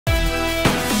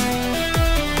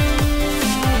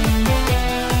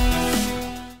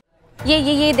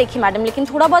ये देखिए मैडम, लेकिन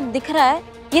थोड़ा बहुत दिख रहा है।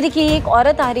 ये देखिए, ये एक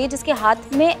औरत आ रही है जिसके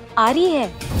हाथ में आरी है,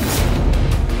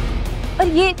 और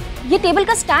ये टेबल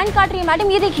का स्टैंड काट रही है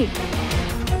मैडम, ये देखिए।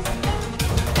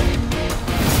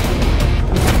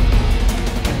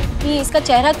 ये इसका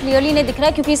चेहरा क्लियरली नहीं दिख रहा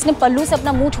है क्योंकि इसने पल्लू से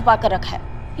अपना मुंह छुपा कर रखा है।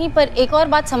 यहीं पर एक और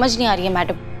बात समझ नहीं आ रही है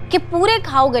मैडम, कि पूरे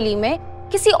खाओ गली में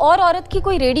किसी और औरत की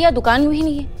कोई रेडी या दुकान भी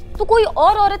नहीं है, तो कोई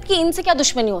और औरत की इनसे क्या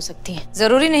दुश्मनी हो सकती है?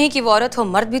 जरूरी नहीं कि वो औरत हो,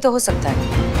 मर्द भी तो हो सकता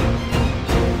है।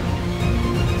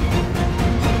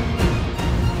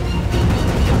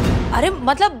 अरे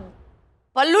मतलब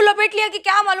पल्लू लपेट लिया कि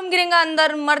क्या मालूम गिरेगा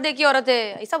अंदर, मर्द है कि औरत है,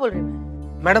 ऐसा बोल रही है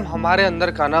मैडम। हमारे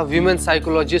अंदर का ना वीमेन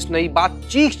साइकोलॉजिस्ट नई बात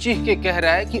चीख चीख के कह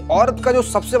रहा है कि औरत का जो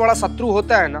सबसे बड़ा शत्रु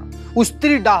होता है ना, वो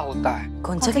स्त्री डाह होता है।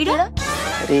 कौन सा कीड़ा?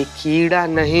 अरे कीड़ा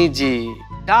नहीं जी,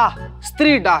 डाह,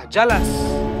 स्त्री डाह, जलस।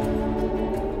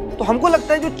 तो हमको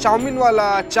लगता है जो चाउमीन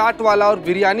वाला, चाट वाला और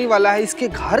बिरयानी वाला है, इसके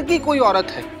घर की कोई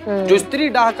औरत है जो स्त्री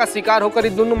डाह का शिकार होकर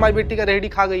इन दोनों माई बेटी का रेहड़ी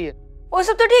खा गई है। वो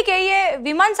सब तो ठीक है, ये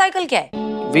विमान साइकिल क्या है?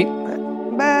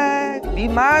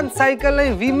 विमान साइकिल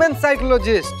नहीं, वीमेन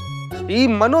साइकोलॉजिस्ट। ये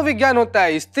मनोविज्ञान होता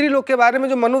है, स्त्री लोग के बारे में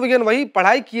जो मनोविज्ञान, वही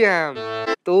पढ़ाई किए हैं हम,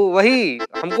 तो वही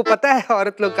हमको पता है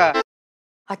औरत लोग का।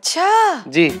 अच्छा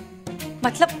जी,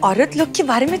 मतलब औरत लोग के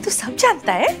बारे में तू सब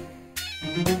जानता है?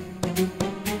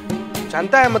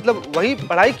 जानता है मतलब वही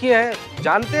पढ़ाई किए हैं,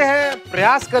 जानते हैं,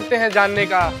 प्रयास करते हैं जानने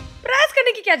का। प्रयास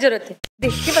करने की क्या जरूरत है,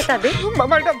 देख के बता दे।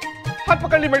 मैडम हाथ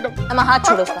पकड़ ली मैडम। हाथ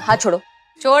छोड़ो उसका, हाथ छोड़ो।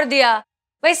 छोड़ दिया।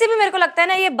 वैसे भी मेरे को लगता है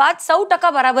ना, ये बात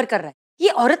 100% बराबर कर रहा है। ये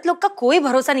औरत लोग का कोई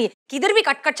भरोसा नहीं है, किधर भी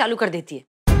कट कट चालू कर देती है।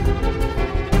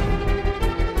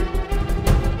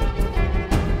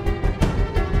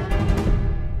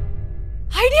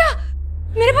 आइडिया,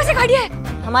 मेरे पास एक आइडिया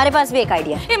है। हमारे पास भी एक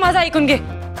आइडिया है। मजा आई कुंगे।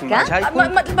 क्या?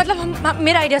 मतलब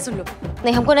मेरा आइडिया सुन लो।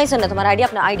 नहीं, हमको नहीं सुनना तुम्हारा आइडिया,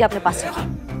 अपना आइडिया अपने पास रखो।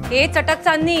 ए चटक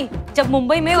चांदनी, जब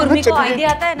मुंबई में उर्मी को आइडिया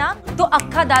आता है ना, तो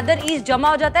अक्खा दादर ईस्ट जमा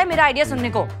हो जाता है मेरा आइडिया सुनने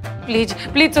को। प्लीज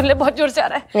प्लीज सुन ले, बहुत जोर से आ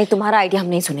रहा है। नहीं, तुम्हारा आइडिया हम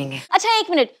नहीं सुनेंगे। अच्छा एक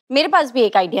मिनट, मेरे पास भी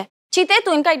एक आइडिया। चीते,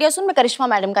 तू इनका आइडिया सुन, मैं करिश्मा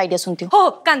मैडम का आइडिया सुनती हूँ। हो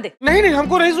कांदे। नहीं नहीं,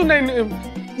 हमको नहीं सुनना,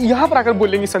 यहाँ पर आकर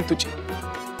बोलेंगी संतोष।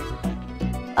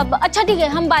 अब अच्छा ठीक है,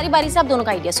 हम बारी बारी से आप दोनों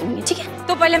का आइडिया सुनेंगे, ठीक है?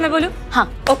 तो पहले मैं बोलूं?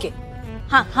 हाँ ओके।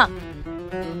 हाँ हाँ।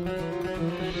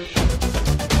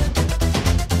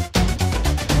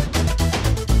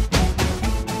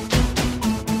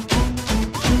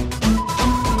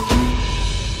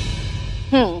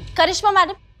 करिश्मा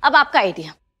मैडम, अब आपका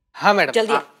आइडिया। हाँ मैडम,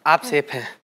 जल्दी आप सेफ हैं।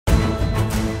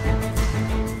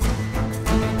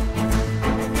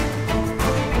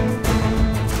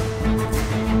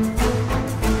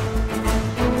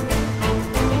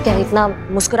 क्या इतना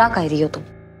मुस्कुरा कह रही हो तुम?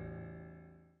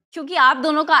 क्योंकि आप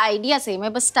दोनों का आइडिया सेम है,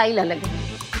 बस स्टाइल अलग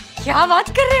है। क्या बात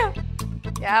कर रहे हो?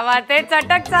 क्या बात है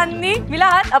चटक चांदनी, मिला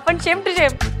हाथ, अपन शेम टू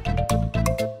शेम।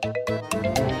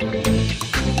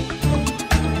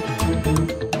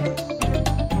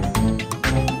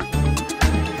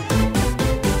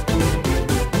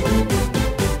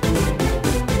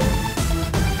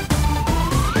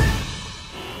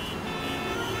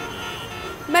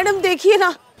 मैडम देखिए ना,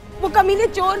 वो कमीने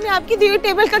चोर ने आपकी दी हुई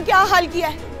टेबल का क्या हाल किया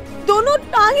है। दोनों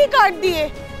टांगे काट दिए।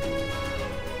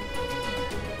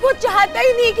 वो चाहता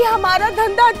ही नहीं कि हमारा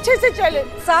धंधा अच्छे से चले।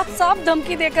 साफ साफ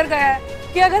धमकी देकर गया है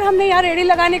कि अगर हमने यहाँ रेडी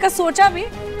लगाने का सोचा भी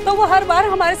तो वो हर बार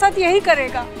हमारे साथ यही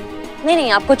करेगा। नहीं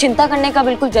नहीं, आपको चिंता करने का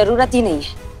बिल्कुल जरूरत ही नहीं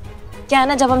है। क्या है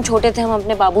ना, जब हम छोटे थे हम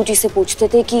अपने बाबूजी से पूछते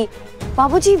थे कि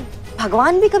बाबूजी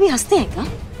भगवान भी कभी हंसते हैं क्या?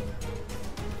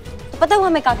 तो पता है वो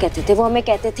हमें क्या कहते थे? वो हमें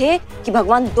कहते थे कि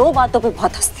भगवान दो बातों पे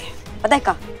बहुत हंसते हैं। पता है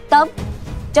क्या? तब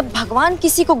जब भगवान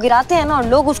किसी को गिराते हैं ना और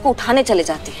लोग उसको उठाने चले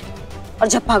जाते हैं, और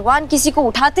जब भगवान किसी को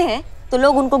उठाते हैं तो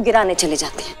लोग उनको गिराने चले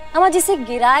जाते हैं। हम जिसे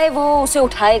गिराए वो उसे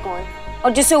उठाए कौन,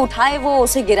 और जिसे उठाए वो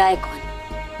उसे गिराए कौन?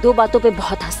 दो बातों पे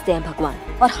बहुत हंसते हैं भगवान।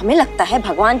 और हमें लगता है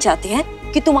भगवान चाहते हैं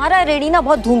कि तुम्हारा रेडी ना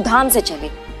बहुत धूमधाम से चले,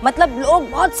 मतलब लोग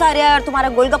बहुत सारे आए और तुम्हारा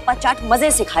गोलगप्पा चाट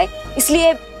मजे से खाए,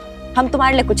 इसलिए हम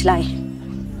तुम्हारे लिए कुछ लाए हैं।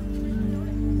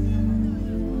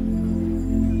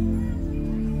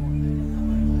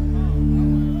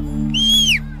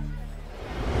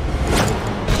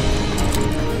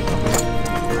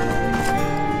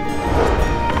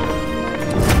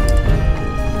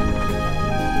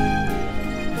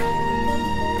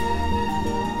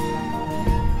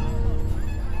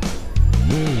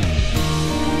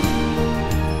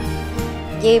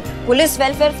 ये पुलिस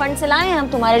वेलफेयर फंड से लाए हैं हम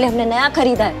तुम्हारे लिए। हमने नया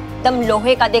खरीदा है, दम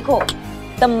लोहे का, देखो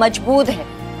दम मजबूत है।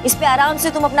 इस पे आराम से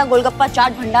तुम अपना गोलगप्पा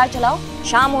चाट भंडार चलाओ।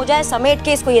 शाम हो जाए समेट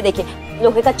के इसको, ये देखिए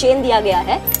लोहे का चेन दिया गया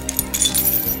है,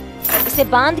 इसे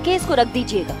बांध के इसको रख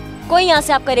दीजिएगा। कोई यहाँ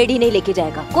से आपका रेडी नहीं लेके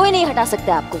जाएगा, कोई नहीं हटा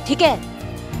सकता आपको, ठीक है?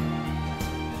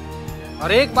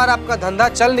 और एक बार आपका धंधा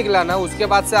चल निकला ना, उसके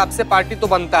बाद से आपसे पार्टी तो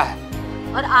बनता है।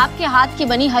 और आपके हाथ की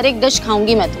बनी हर एक डिश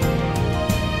खाऊंगी मैं तो।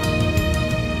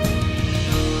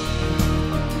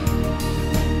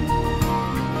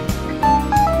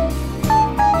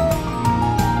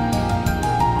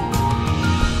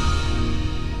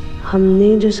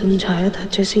 हमने जो समझाया था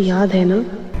अच्छे से याद है ना?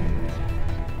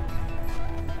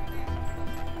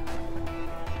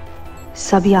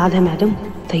 सब याद है मैडम,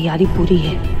 तैयारी पूरी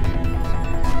है।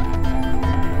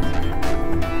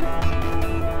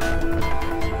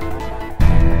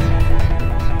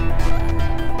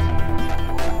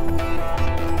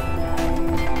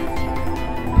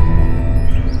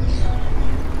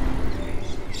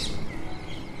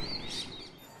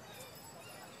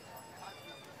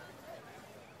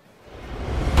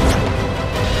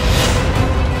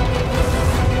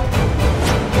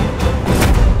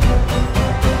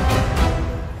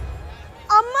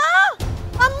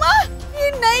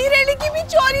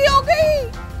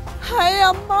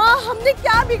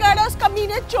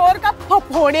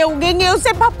 फफोड़े उगेंगे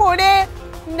उसे, फफोड़े।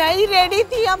 नहीं रेडी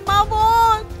थी अम्मा, वो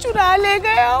चुरा ले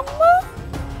गए अम्मा।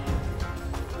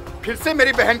 फिर से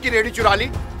मेरी बहन की रेडी चुरा ली।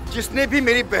 जिसने भी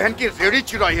मेरी बहन की रेडी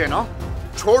चुराई है ना,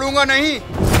 छोड़ूंगा नहीं।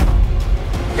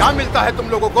 क्या मिलता है तुम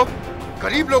लोगों को?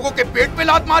 गरीब लोगों के पेट पे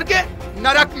लात मार के?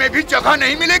 नरक में भी जगह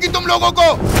नहीं मिलेगी तुम लोगों को।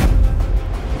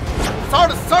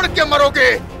 सड़ सड़ के मरोगे।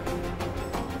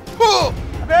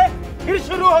 अबे फिर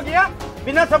शुरू हो गया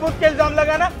बिना सबूत के इल्जाम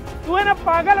लगाना। तू है ना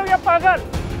पागल हो गया पागल।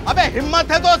 अबे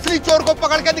हिम्मत है तो असली चोर को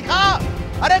पकड़ के दिखा।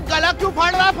 अरे गला क्यों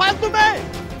फाड़ रहा है फालतू में?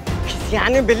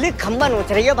 सियाने बिल्ली खंबा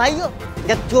नोच रही है भाइयों।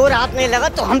 जब चोर हाथ नहीं लगा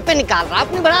तो हम पे निकाल रहा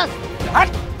अपनी भड़ास। हट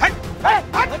हट हट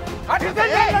हट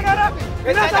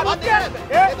बिना सबूत के।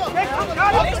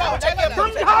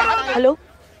 हेलो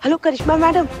हेलो करिश्मा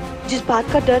मैडम, जिस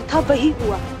बात का डर था वही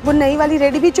हुआ। वो नई वाली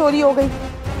रेडी भी चोरी हो गई।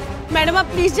 मैडम आप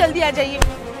प्लीज जल्दी आ जाइए,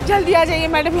 जल्दी आ जाइए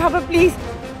मैडम यहाँ पे प्लीज।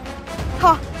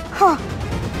 हाँ हाँ।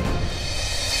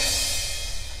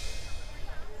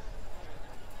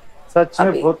 सच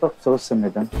में बहुत अफसोस है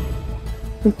मैडम।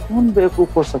 कौन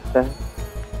बेवकूफ हो सकता है?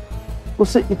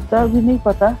 उसे इतना भी नहीं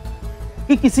पता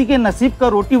कि किसी के नसीब का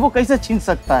रोटी वो कैसे छीन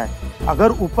सकता है।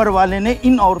 अगर ऊपर वाले ने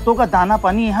इन औरतों का दाना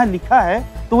पानी यहाँ लिखा है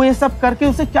तो वो ये सब करके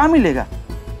उसे क्या मिलेगा?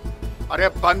 अरे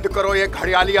बंद करो ये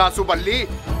घड़ियाली आंसू बल्ली।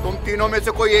 तुम तीनों में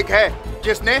से कोई एक है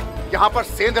जिसने यहाँ पर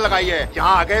सेंध लगाई है।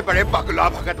 यहाँ आ गए बड़े बगला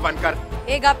भगत बनकर।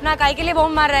 एक अपना काय के लिए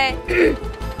बॉम्ब मार रहा है।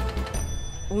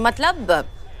 मतलब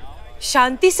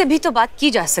शांति से भी तो बात की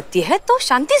जा सकती है, तो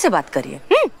शांति से बात करिए।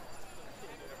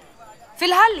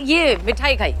 फिलहाल ये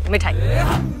मिठाई खाई, मिठाई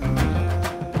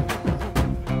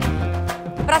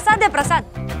प्रसाद है, प्रसाद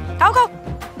खाओ खाओ।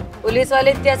 पुलिस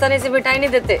वाले इतनी आसानी से मिठाई नहीं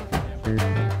देते।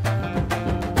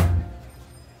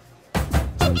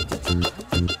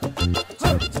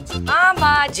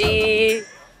 मामा जी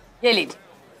ये लीजिए।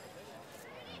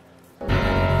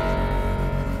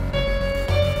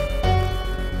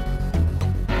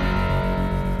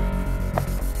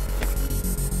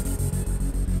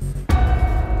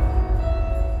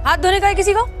 हाथ धोने का है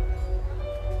किसी को?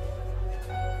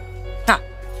 हाँ।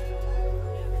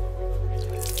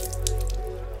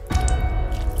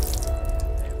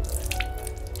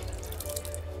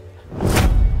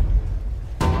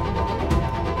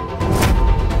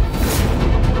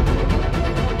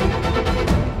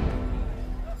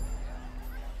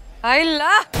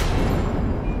 अल्लाह,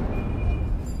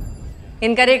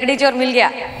 इनका रेकड़ी चोर मिल गया।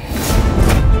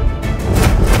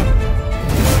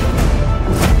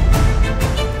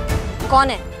 कौन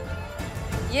है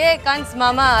ये? कंस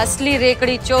मामा, असली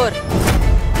रेकड़ी चोर।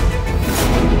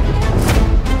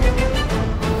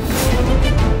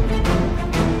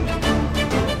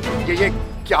 ये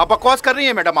क्या बकवास कर रही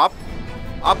हैं मैडम आप?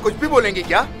 आप कुछ भी बोलेंगी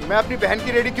क्या? मैं अपनी बहन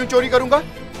की रेडी क्यों चोरी करूंगा?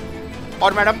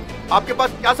 और मैडम आपके पास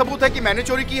क्या सबूत है कि मैंने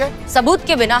चोरी की है? सबूत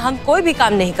के बिना हम कोई भी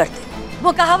काम नहीं करते।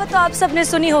 वो कहावत तो आप सबने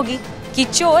सुनी होगी कि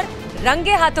चोर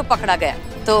रंगे हाथों पकड़ा गया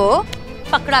तो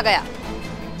पकड़ा गया।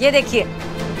 ये देखिए,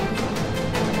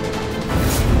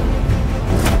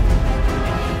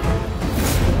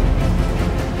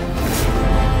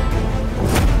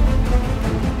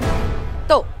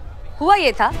 तो हुआ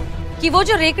ये था कि वो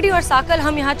जो रेकड़ी और साकल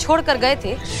हम यहाँ छोड़ कर गए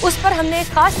थे, उस पर हमने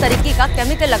एक खास तरीके का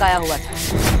केमिकल लगाया हुआ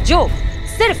था, जो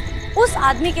सिर्फ उस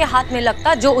आदमी के हाथ में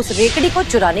लगता जो उस रेकड़ी को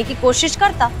चुराने की कोशिश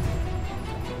करता।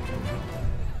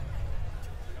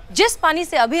 जिस पानी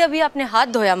से अभी अभी आपने हाथ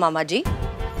धोया मामा जी,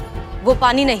 वो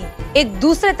पानी नहीं, एक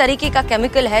दूसरे तरीके का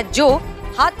केमिकल है जो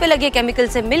हाथ पे लगे केमिकल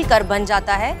से मिलकर बन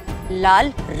जाता है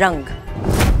लाल रंग।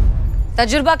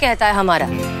 तजुर्बा कहता है हमारा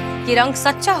कि रंग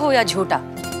सच्चा हो या झूठा,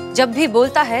 जब भी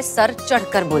बोलता है सर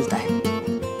चढ़कर बोलता है।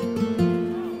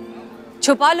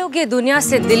 छुपा लोगे दुनिया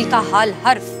से दिल का हाल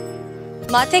हर्फ,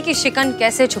 माथे की शिकन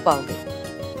कैसे छुपाओगे?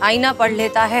 आईना पढ़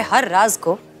लेता है हर राज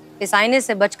को, इस आईने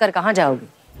से बचकर कहाँ जाओगे?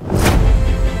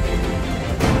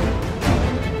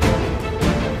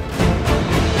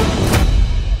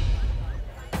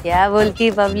 क्या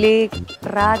बोलती पब्लिक,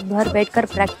 रात भर बैठकर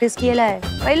प्रैक्टिस किया है।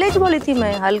 पहले ही बोली थी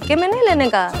मैं, हल्के में नहीं लेने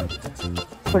का।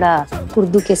 थोड़ा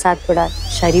उर्दू के साथ थोड़ा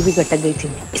शायरी भी गटक गई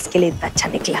थी, इसके लिए इतना अच्छा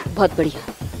निकला। बहुत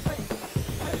बढ़िया।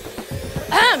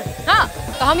 हाँ,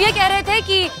 तो हम ये कह रहे थे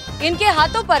कि इनके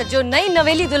हाथों पर जो नई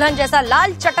नवेली दुल्हन जैसा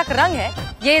लाल चटक रंग है,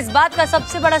 ये इस बात का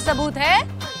सबसे बड़ा सबूत है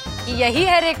कि यही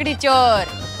है रेकड़ी चोर।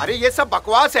 अरे ये सब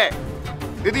बकवास है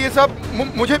दीदी, ये सब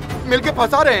मुझे मिलके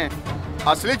फंसा रहे हैं।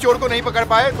 असली चोर को नहीं पकड़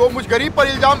पाए तो मुझ गरीब पर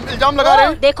इल्जाम लगा रहे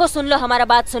हैं। देखो सुन लो, हमारा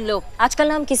बात सुन लो। आजकल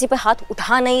ना हम किसी पे हाथ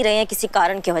उठा नहीं रहे हैं किसी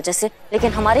कारण की वजह से,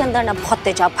 लेकिन हमारे अंदर ना बहुत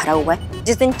तेजाब भरा हुआ है।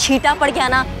 जिस दिन छींटा पड़ गया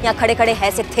ना, यहाँ खड़े खड़े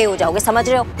है से थे हो जाओगे, समझ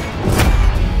रहे हो?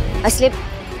 इसलिए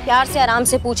प्यार से आराम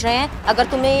से पूछ रहे हैं, अगर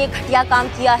तुमने ये घटिया काम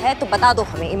किया है तो बता दो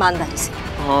हमें ईमानदारी से।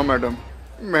 हाँ मैडम,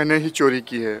 मैंने ही चोरी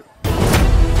की है।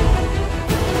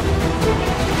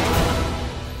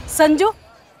 संजू,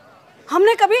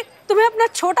 हमने कभी तुम्हें अपना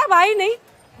छोटा भाई नहीं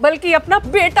बल्कि अपना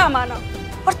बेटा माना,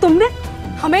 और तुमने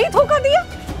हमें ही धोखा दिया।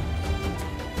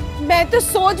 मैं तो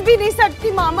सोच भी नहीं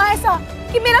सकती मामा ऐसा,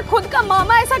 कि मेरा खुद का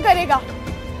मामा ऐसा करेगा।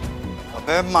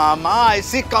 अबे मामा,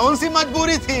 ऐसी कौन सी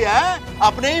मजबूरी थी है?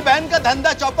 अपने ही बहन का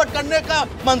धंधा चौपट करने का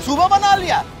मंसूबा बना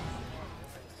लिया।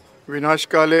 विनाश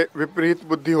काले विपरीत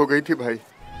बुद्धि हो गई थी भाई,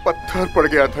 पत्थर पड़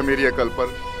गया था मेरी अकल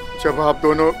पर। जब आप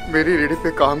दोनों मेरी रेडी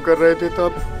पे काम कर रहे थे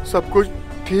तब सब कुछ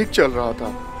ठीक चल रहा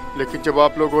था, लेकिन जब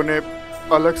आप लोगों ने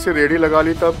अलग से रेडी लगा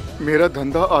ली तब मेरा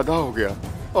धंधा आधा हो गया।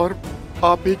 और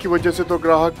आप ही की वजह से तो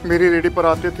ग्राहक मेरी रेडी पर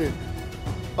आते थे,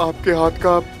 आपके हाथ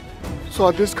का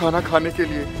स्वादिष्ट खाना खाने के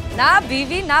लिए। ना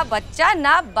बीवी, ना बच्चा,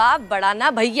 ना बाप बड़ा, ना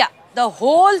भैया। The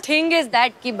whole thing is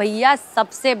that कि भैया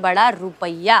सबसे बड़ा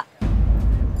रुपया।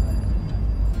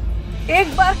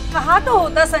 एक बार कहा तो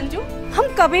होता संजू,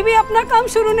 हम कभी भी अपना काम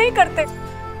शुरू नहीं करते,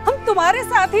 हम तुम्हारे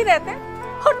साथ ही रहते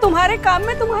और तुम्हारे काम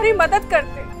में तुम्हारी मदद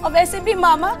करते। और वैसे भी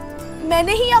मामा,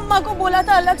 मैंने ही अम्मा को बोला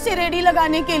था अलग से रेडी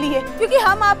लगाने के लिए, क्योंकि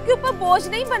हम आपके ऊपर बोझ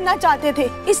नहीं बनना चाहते थे,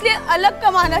 इसलिए अलग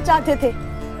कमाना चाहते थे।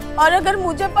 और अगर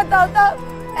मुझे पता होता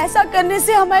ऐसा करने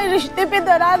से हमारे रिश्ते पे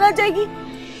दरार आ जाएगी,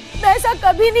 मैं ऐसा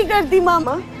कभी नहीं करती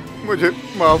मामा। मुझे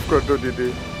माफ कर दो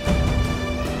दीदी।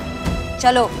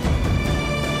 चलो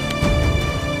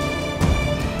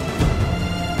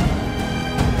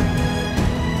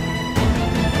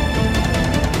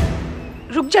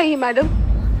रुक जाइए मैडम।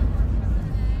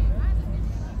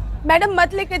 मैडम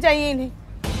मत लेके जाइए इन्हें,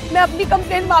 मैं अपनी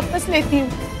कंप्लेंट वापस लेती हूँ।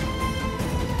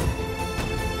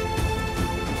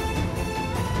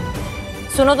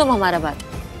 सुनो तुम हमारा बात,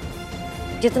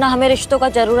 जितना हमें रिश्तों का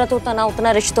जरूरत होता ना,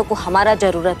 उतना रिश्तों को हमारा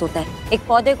जरूरत होता है। एक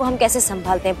पौधे को हम कैसे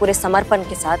संभालते हैं, पूरे समर्पण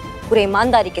के साथ, पूरे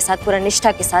ईमानदारी के साथ, पूरा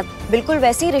निष्ठा के साथ, बिल्कुल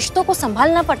वैसे ही रिश्तों को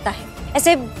संभालना पड़ता है।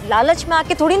 ऐसे लालच में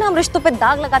आके थोड़ी ना हम रिश्तों पे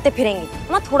दाग लगाते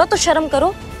फिरेंगे। माँ थोड़ा तो शर्म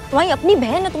करो, तुम्हारी अपनी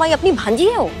बहन है, तुम्हारी अपनी भांजी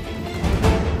है वो।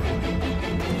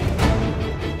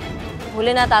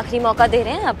 भोलेनाथ आखिरी मौका दे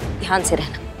रहे हैं, अब ध्यान से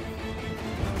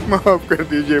रहना। माफ कर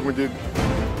दीजिए मुझे।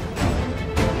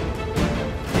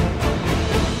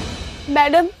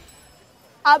 मैडम,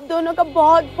 आप दोनों का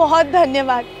बहुत बहुत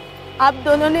धन्यवाद। आप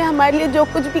दोनों ने हमारे लिए जो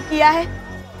कुछ भी किया है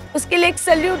उसके लिए एक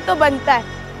सैल्यूट तो बनता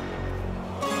है।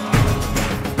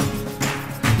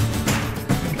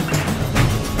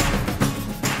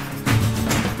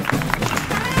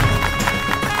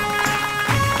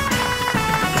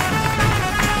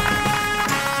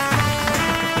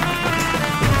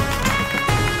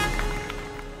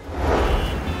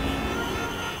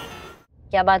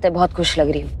 क्या बात है, बहुत खुश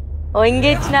लग रही हूँ।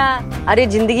 होंगे ना। अरे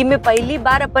जिंदगी में पहली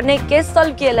बार अपन ने केस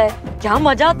सॉल्व किया है, क्या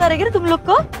मजा आता रहेगा तुम लोग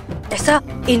को। ऐसा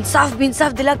इंसाफ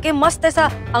बिंसाफ दिला के मस्त ऐसा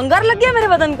अंगार लग गया मेरे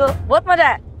बदन को, बहुत मजा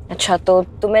है। अच्छा तो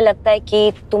तुम्हें लगता है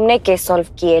कि तुमने केस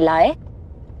सॉल्व किए लाए?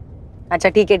 अच्छा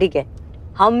ठीक है,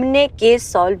 हमने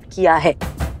केस सॉल्व किया है,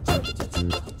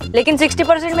 लेकिन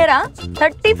 60% मेरा,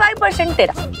 35%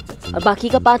 तेरा। और बाकी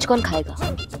का 5 कौन खाएगा?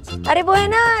 अरे वो है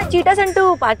ना चीटा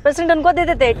संटू, 5% उनको दे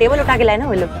देते, टेबल उठा के लाए ना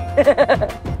वो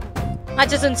लोग।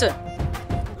 अच्छा सुन,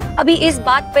 अभी इस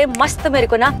बात पे मस्त मेरे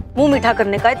को ना मुंह मीठा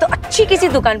करने का है, तो अच्छी किसी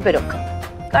दुकान पे रुक,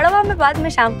 कड़वा में बाद में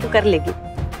शाम को कर लेगी।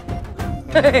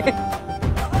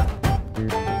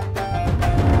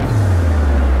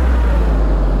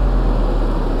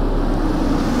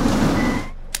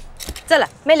 चला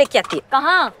मैं लेके आती हूँ।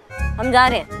 कहाँ? हम जा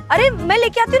रहे हैं। अरे मैं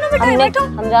लेके आती हूँ ना मिठाई, बैठो।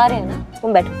 हम जा रहे हैं ना,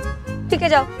 तुम बैठो। ठीक है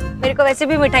जाओ, मेरे को वैसे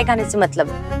भी मिठाई खाने से मतलब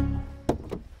है।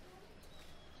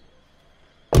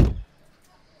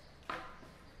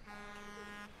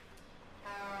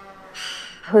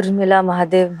 उर्मिला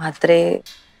महादेव म्हात्रे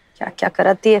क्या क्या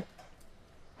कराती है।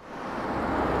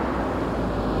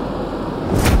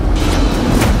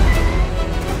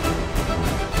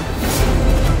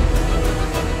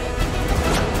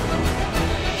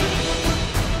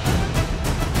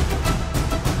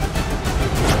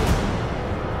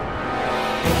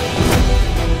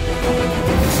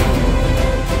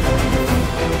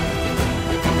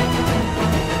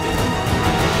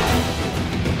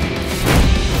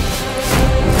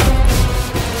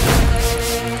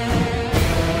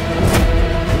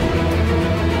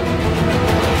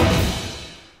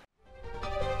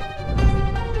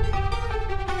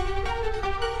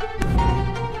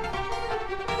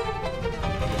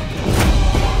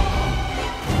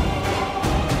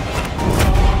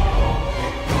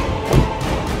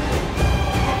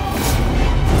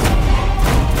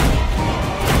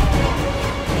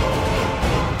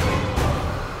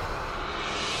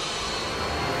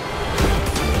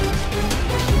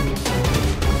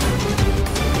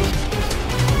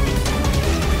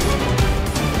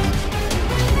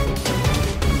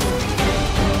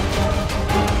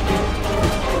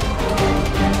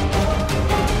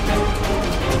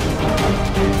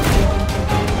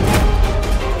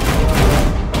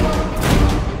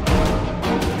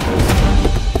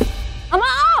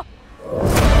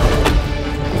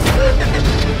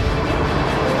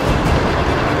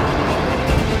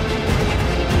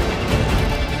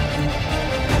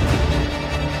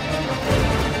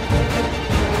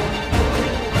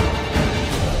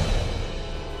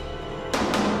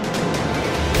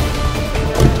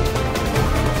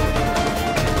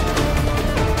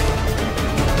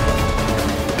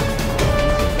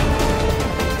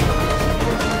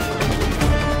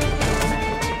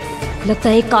 लगता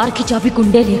है कार की चाबी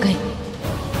गुंडे ले गए।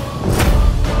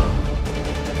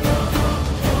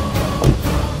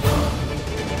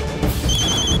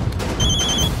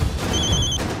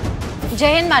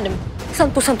 जय हिंद मैडम।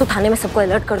 संतु थाने में सबको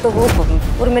अलर्ट कर दो, वो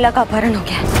उर्मिला का अपहरण हो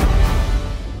गया है।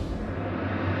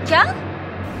 क्या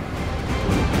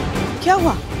क्या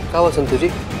हुआ? क्या हुआ संतु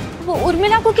जी? वो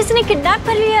उर्मिला को किसी ने किडनैप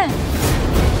कर लिया है।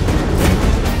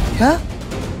 क्या?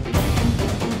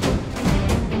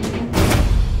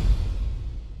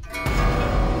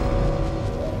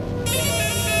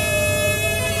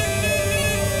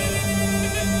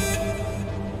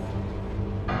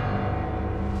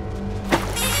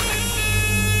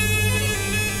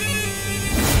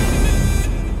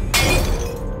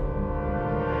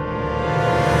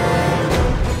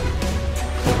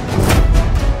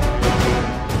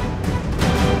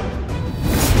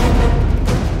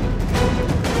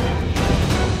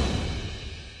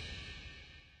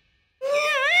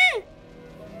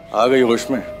 आ गई होश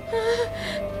में?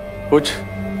 कुछ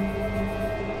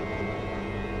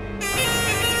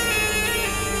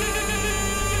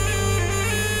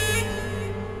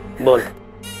बोल।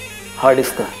 हार्ड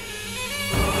डिस्क का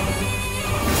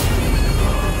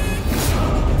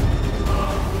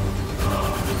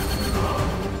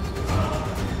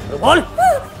बोल।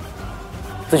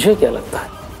 तुझे क्या लगता है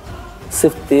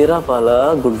सिर्फ तेरा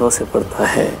पाला गुंडों से पड़ता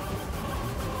है?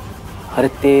 अरे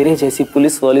तेरे जैसी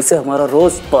पुलिस वाली से हमारा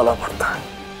रोज पाला पड़ता है।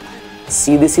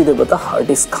 सीधे सीधे बता, हार्ड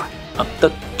डिस्क कहाँ है? अब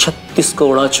तक 36 को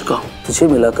उड़ा चुका हूं, तुझे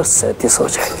मिलाकर 37 हो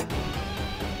जाएंगे।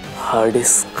 हार्ड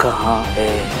डिस्क कहाँ है?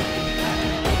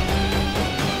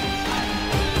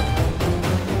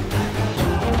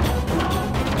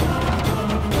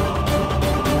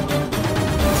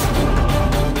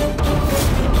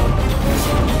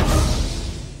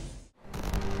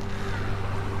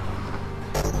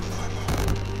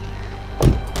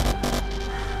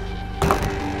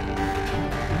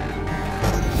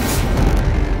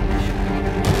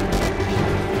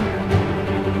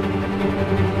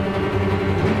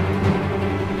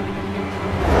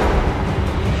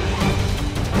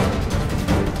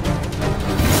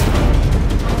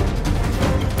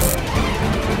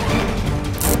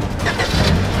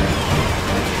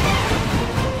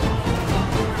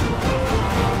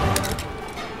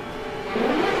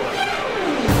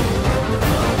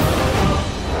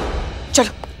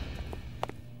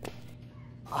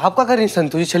 आप क्या कर रही हैं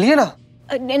संतु जी? चलिए ना।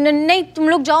 नहीं तुम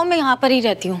लोग जाओ, मैं यहाँ पर ही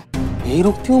रहती हूँ। यहीं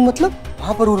रुकती हूँ मतलब?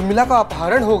 वहाँ पर उर्मिला का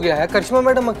अपहरण हो गया है, करिश्मा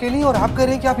मैडम अकेली, और आप कह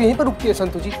रहे हैं कि आप यहीं पर रुकती है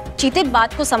संतु जी? चीते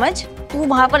बात को समझ, तू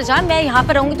वहाँ पर जा, मैं यहाँ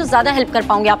पर रहूंगी तो ज्यादा हेल्प कर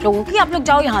पाऊंगी आप लोगों की। आप लोग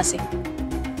जाओ यहाँ से।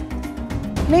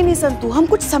 नहीं संतु, हम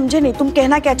कुछ समझे नहीं, तुम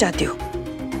कहना क्या चाहती हो?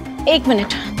 1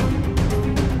 minute.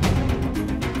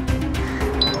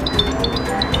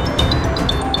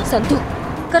 Santu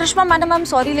Karishma madam, I am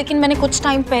sorry, लेकिन मैंने कुछ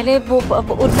टाइम पहले वो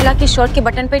उर्मिला की शर्ट के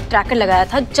बटन पे ट्रैकर लगाया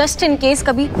था, जस्ट इन केस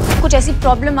कभी कुछ ऐसी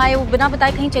प्रॉब्लम आए, वो बिना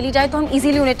बताए कहीं चली जाए तो हम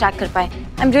इजीली उन्हें ट्रैक कर पाए।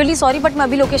 I am really sorry, but मैं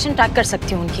अभी लोकेशन ट्रैक कर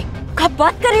सकती हूँ उनकी। कब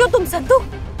बात कर रही हो तुम संतु?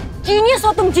 जीनियस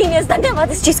हो तुम, जीनियस।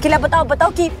 धन्यवाद इस चीज के लिए।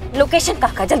 बताओ कि लोकेशन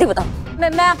कहाँ का, जल्दी बताओ।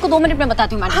 मैं आपको 2 मिनट में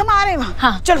बताती हूँ मैडम। हम आ रहे हैं वहाँ।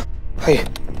 हाँ चलो।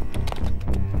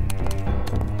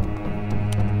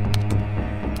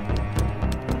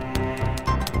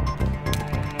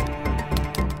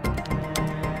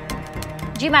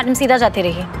 जी मैडम, सीधा जाते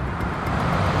रहिए।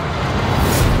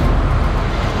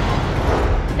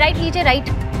 राइट लीजिए, राइट।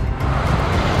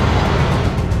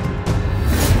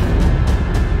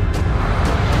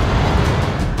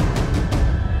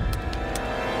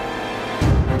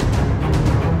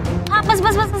 हाँ बस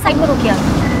साइड में रोकिए।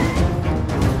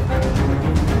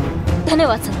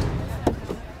 धन्यवाद सर।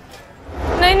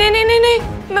 नहीं,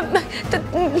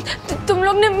 तुम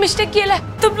लोग ने मिस्टेक किया है।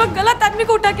 तुम लोग गलत आदमी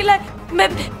को उठा के लाए।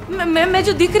 मैं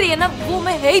जो दिख रही है ना, वो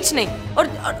मैं है ही नहीं।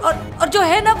 और जो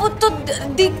है ना, वो तो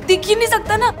दिख ही नहीं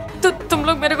सकता ना। तो तुम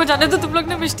लोग मेरे को जाने तो तुम लोग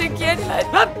ने मिस्टेक किया है।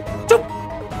 चुप।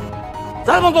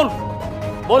 सर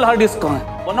बोल हार्ड डिस्क कहाँ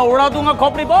है, वरना उड़ा दूंगा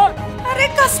खोपड़ी। बोल। अरे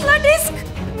कसला डिस्क,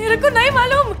 मेरे को नहीं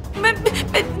मालूम।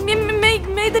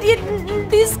 मैं इधर ये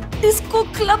डिस्को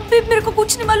क्लब भी मेरे को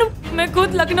कुछ नहीं मालूम। मैं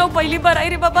खुद लखनऊ पहली बार आई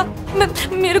रे बाबा।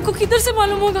 मेरे को किधर से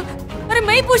मालूम होगा? अरे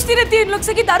मैं ही पूछती रहती हूँ इन लोग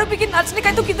से कि दारू पी के नाचने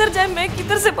का तो किधर जाए, मैं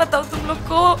किधर से बताऊँ तुम लोग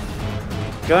को?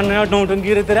 क्या नया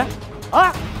नौटंकी रे तेरा?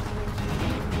 हाँ?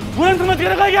 पूरा समझ के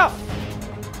रखा क्या?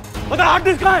 बता हार्ड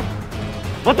डिस्क कहाँ है?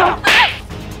 बता।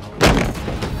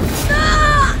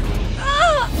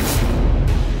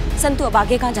 संतु अब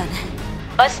आगे कहाँ जाना है?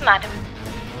 बस मैडम,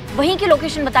 वहीं की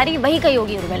लोकेशन बता रही है, वहीं कहीं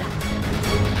होगी उर्मिला।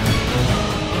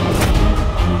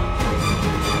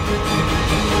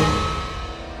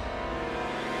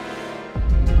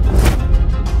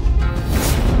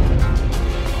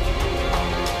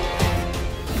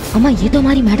 अम्मा, ये तो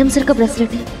हमारी मैडम सर का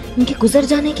ब्रेसलेट है। उनके गुजर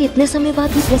जाने के इतने समय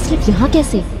बाद ये ब्रेसलेट यहाँ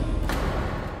कैसे?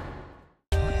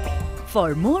 For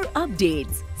more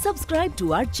updates, subscribe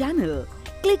to our channel,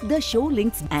 click the show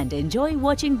links and enjoy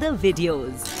watching the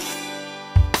videos.